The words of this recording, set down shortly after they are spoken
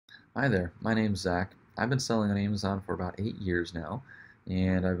Hi there, my name's Zach. I've been selling on Amazon for about 8 years now,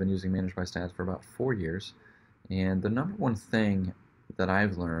 and I've been using ManageByStats for about 4 years. And the number one thing that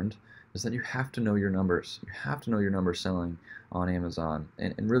I've learned is that you have to know your numbers. You have to know your numbers selling on Amazon,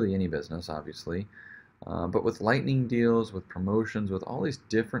 and really any business, obviously. But with lightning deals, with promotions, with all these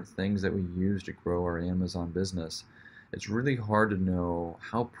different things that we use to grow our Amazon business, it's really hard to know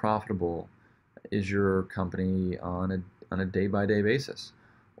how profitable is your company on a day-by-day basis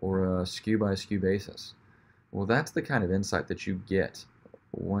or a SKU-by-SKU basis. Well, that's the kind of insight that you get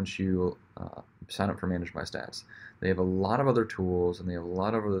once you sign up for Manage by Stats. They have a lot of other tools and they have a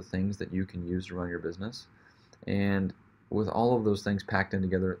lot of other things that you can use to run your business. And with all of those things packed in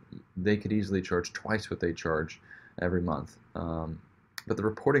together, they could easily charge twice what they charge every month. But the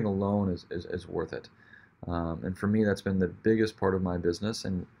reporting alone is worth it. And for me, that's been the biggest part of my business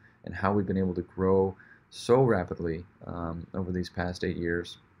and how we've been able to grow so rapidly over these past 8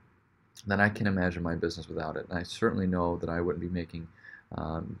 years that I can imagine my business without it. And I certainly know that I wouldn't be making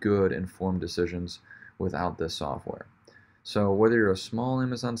good, informed decisions without this software. So whether you're a small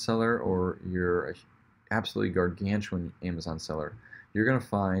Amazon seller or you're an absolutely gargantuan Amazon seller, you're going to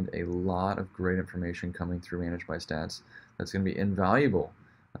find a lot of great information coming through Managed by Stats that's going to be invaluable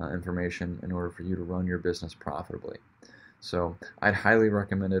information in order for you to run your business profitably. So I'd highly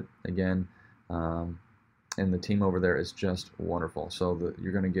recommend it. Again, and the team over there is just wonderful. So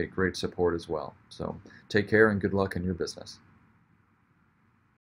you're going to get great support as well. So take care and good luck in your business.